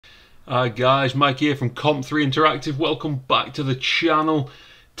Hi guys, Mike here from Comp3 Interactive. Welcome back to the channel.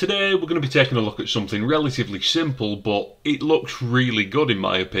 Today we're going to be taking a look at something relatively simple, but it looks really good in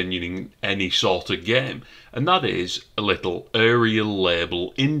my opinion in any sort of game, and that is a little area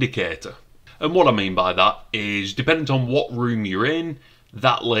label indicator. And what I mean by that is, depending on what room you're in,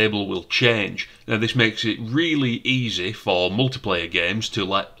 that label will change. Now this makes it really easy for multiplayer games to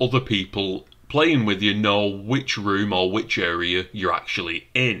let other people playing with you know which room or which area you're actually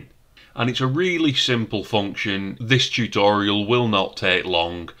in. And it's a really simple function. This tutorial will not take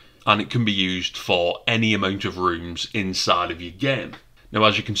long, and it can be used for any amount of rooms inside of your game. Now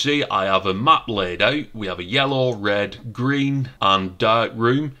as you can see, I have a map laid out. We have a yellow, red, green and dark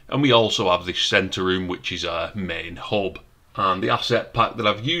room, and we also have this centre room which is our main hub. And the asset pack that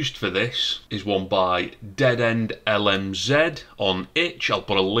I've used for this is one by Dead End LMZ on itch. I'll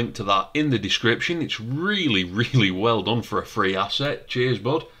put a link to that in the description. It's really well done for a free asset. Cheers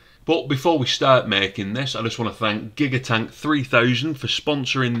bud. But before we start making this, I just want to thank Gigatank3000 for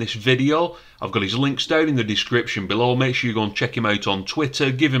sponsoring this video. I've got his links down in the description below. Make sure you go and check him out on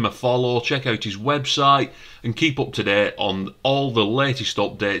Twitter, give him a follow, check out his website, and keep up to date on all the latest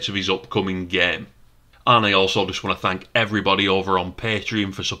updates of his upcoming game. And I also just want to thank everybody over on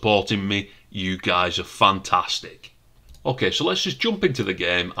Patreon for supporting me. You guys are fantastic. Okay, so let's just jump into the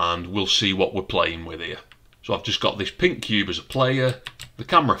game and we'll see what we're playing with here. So I've just got this pink cube as a player. The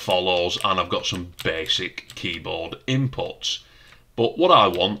camera follows, and I've got some basic keyboard inputs. But what I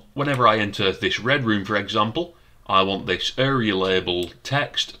want, whenever I enter this red room for example, I want this area label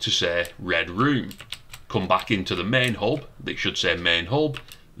text to say red room. Come back into the main hub, it should say main hub,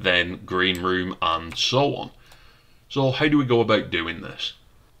 then green room and so on. So how do we go about doing this?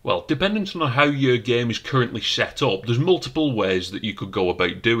 Well, depending on how your game is currently set up, there's multiple ways that you could go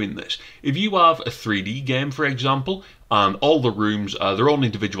about doing this. If you have a 3D game, for example, and all the rooms are their own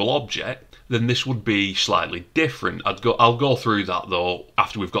individual object, then this would be slightly different. I'll go through that though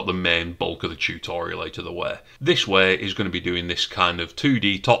after we've got the main bulk of the tutorial out of the way. This way is going to be doing this kind of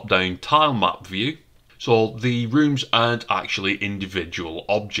 2D top-down tile map view. So the rooms aren't actually individual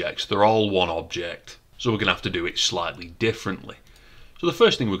objects, they're all one object. So we're going to have to do it slightly differently. So the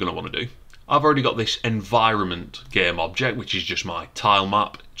first thing we're going to want to do, I've already got this environment game object, which is just my tile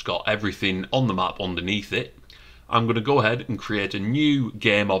map. It's got everything on the map underneath it. I'm going to go ahead and create a new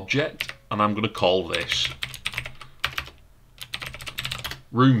game object, and I'm going to call this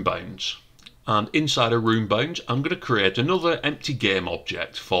room bounds. And inside of room bounds, I'm going to create another empty game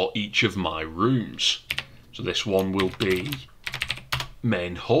object for each of my rooms. So this one will be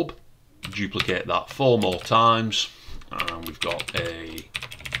main hub. Duplicate that 4 more times. And we've got a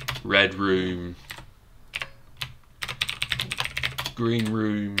red room, green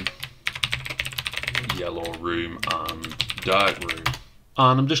room, yellow room and dark room.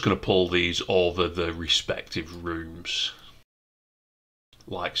 And I'm just going to pull these over the respective rooms,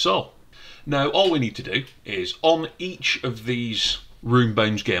 like so. Now all we need to do is on each of these room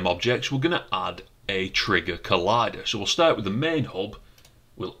bounds game objects, we're going to add a trigger collider. So we'll start with the main hub.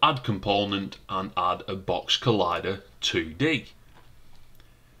 We'll add component and add a box collider 2D.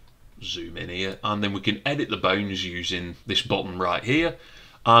 Zoom in here, and then we can edit the bounds using this button right here.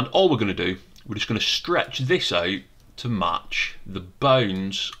 And all we're going to do, we're just going to stretch this out to match the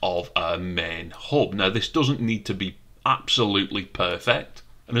bounds of our main hub. Now this doesn't need to be absolutely perfect,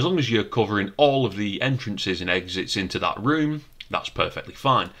 and as long as you're covering all of the entrances and exits into that room, that's perfectly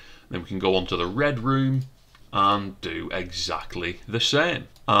fine. Then we can go on to the red room and do exactly the same.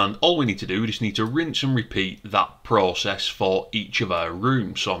 And all we need to do, we just need to rinse and repeat that process for each of our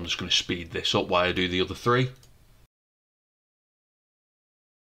rooms. So I'm just going to speed this up while I do the other 3.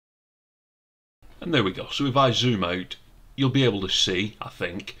 And there we go. So if I zoom out, you'll be able to see, I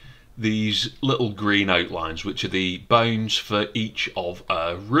think, these little green outlines, which are the bounds for each of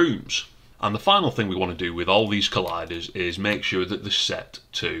our rooms. And the final thing we want to do with all these colliders is make sure that they're set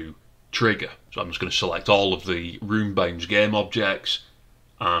to trigger. So I'm just going to select all of the room bounds game objects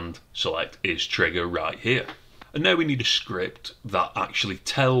and select is trigger right here. And now we need a script that actually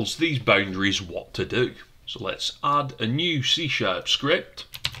tells these boundaries what to do. So let's add a new C# script.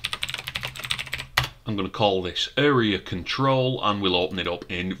 I'm going to call this area control, and we'll open it up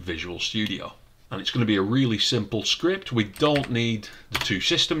in Visual Studio. And it's going to be a really simple script. We don't need the 2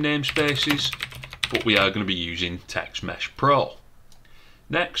 system namespaces, but we are going to be using TextMesh Pro.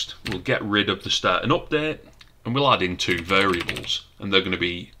 Next, we'll get rid of the start and update, and we'll add in 2 variables. And they're going to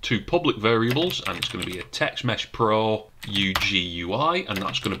be 2 public variables, and it's going to be a TextMesh Pro UGUI, and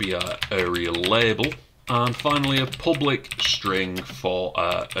that's going to be our area label. And finally, a public string for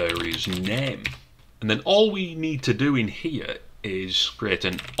our area's name. And then all we need to do in here is create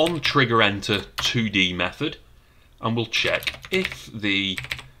an onTriggerEnter 2D method, and we'll check if the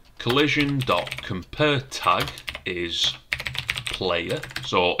collision.compareTag is player.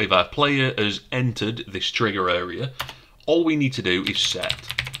 So if our player has entered this trigger area, all we need to do is set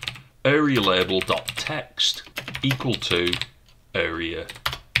area label.text equal to area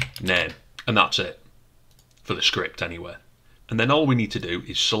name, and that's it for the script anyway. And then all we need to do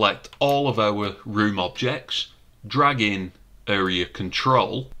is select all of our room objects, drag in area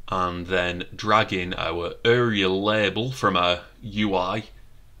control, and then drag in our area label from our UI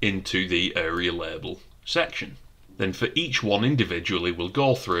into the area label section. Then for each one individually, we'll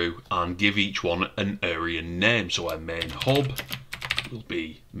go through and give each one an area name. So our main hub will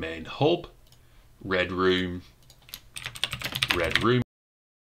be main hub, red room, red room.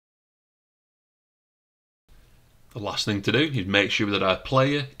 The last thing to do is make sure that our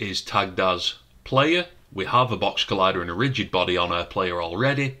player is tagged as player. We have a box collider and a rigid body on our player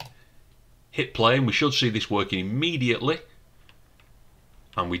already. Hit play and we should see this working immediately.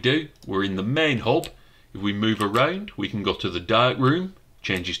 And we do. We're in the main hub. If we move around, we can go to the dark room,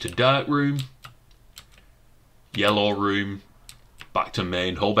 changes to dark room, yellow room, back to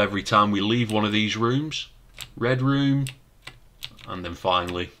main hub every time we leave one of these rooms, red room, and then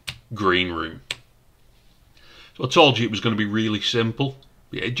finally green room. So I told you it was going to be really simple.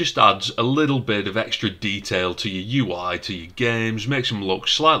 Yeah, it just adds a little bit of extra detail to your UI, to your games, makes them look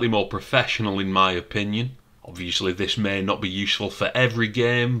slightly more professional in my opinion. Obviously this may not be useful for every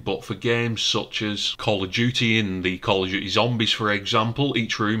game, but for games such as Call of Duty and the Call of Duty Zombies for example,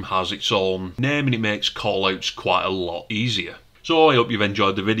 each room has its own name and it makes callouts quite a lot easier. So I hope you've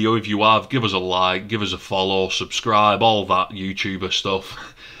enjoyed the video. If you have, give us a like, give us a follow, subscribe, all that YouTuber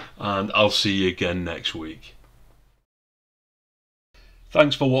stuff, and I'll see you again next week.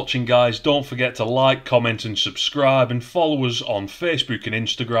 Thanks for watching guys, don't forget to like, comment and subscribe, and follow us on Facebook and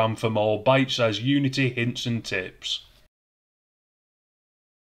Instagram for more bite-sized Unity hints and tips.